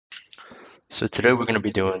So today we're going to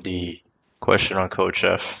be doing the question on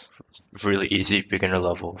Codechef. Really easy, beginner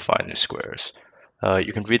level, find new squares.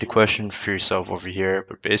 You can read the question for yourself over here,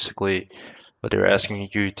 but basically what they're asking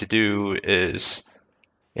you to do is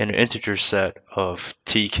in an integer set of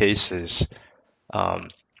t cases,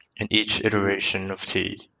 in each iteration of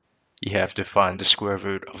t, you have to find the square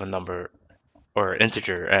root of a number or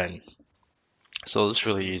integer n. So it's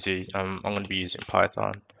really easy. I'm going to be using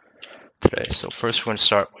Python today. So first we're going to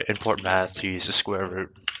start with import math to use the square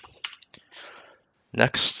root.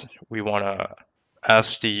 Next, we want to ask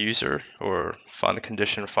the user or find the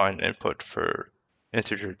condition, find input for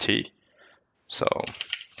integer t. So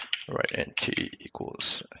write int t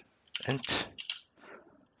equals int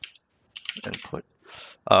input.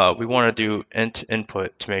 We want to do int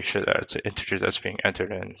input to make sure that it's an integer that's being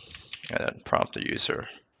entered in, and then prompt the user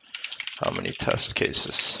how many test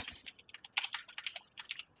cases.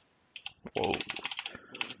 Whoa.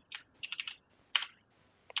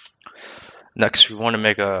 Next, we want to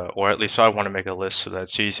make or at least I want to make a list so that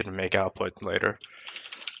it's easy to make output later.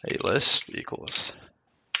 A list equals.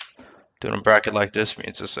 Doing a bracket like this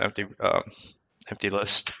means it's an empty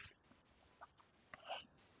list.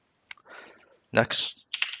 Next,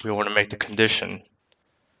 we want to make the condition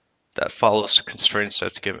that follows the constraints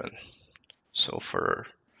that's given. So for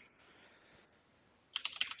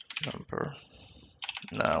number,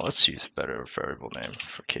 now let's use a better variable name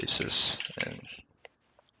for cases and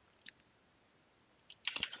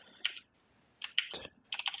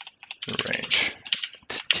range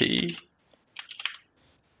t.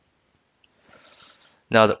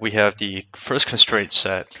 Now that we have the first constraint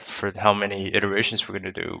set for how many iterations we're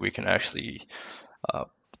going to do, we can actually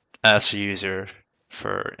ask the user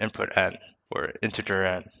for input n or integer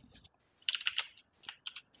n.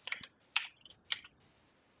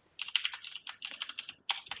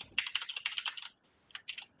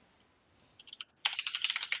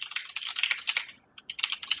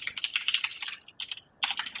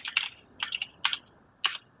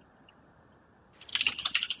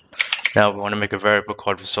 Now we want to make a variable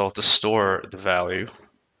called result to store the value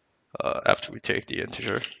after we take the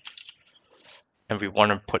integer. And we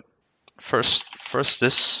want to put first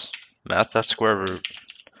this math.square root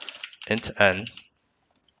int n.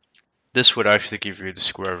 This would actually give you the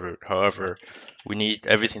square root. However, we need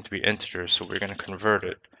everything to be integer, so we're going to convert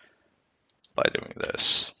it by doing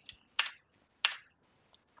this.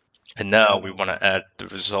 And now we want to add the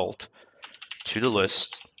result to the list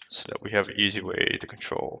so that we have an easy way to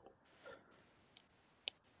control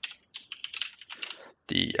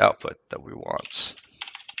the output that we want.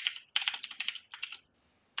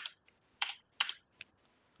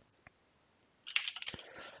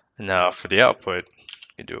 And now for the output,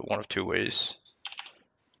 you can do it one of two ways.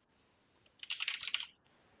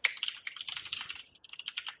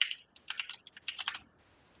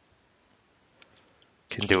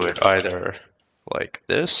 You can do it either like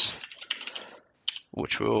this,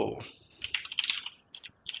 which will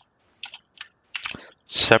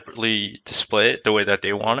separately display it the way that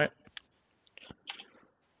they want it,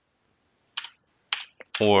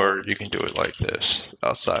 or you can do it like this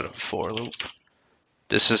outside of a for loop.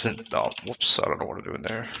 This isn't, whoops, I don't know what I'm doing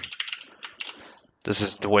there. This is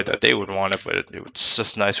the way that they would want it, but it's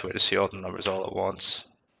just a nice way to see all the numbers all at once.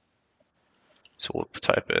 So we'll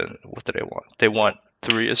type in, what do they want? They want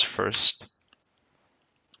 3 as first,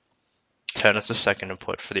 10 as the second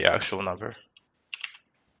input for the actual number,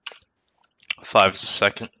 5 as the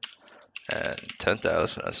second, and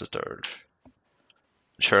 10,000 as the third.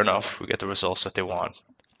 Sure enough, we get the results that they want.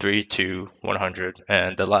 3, 2, 100,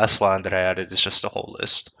 and the last line that I added is just the whole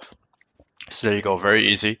list. So there you go,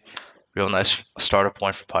 very easy. Real nice starter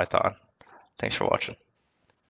point for Python. Thanks for watching.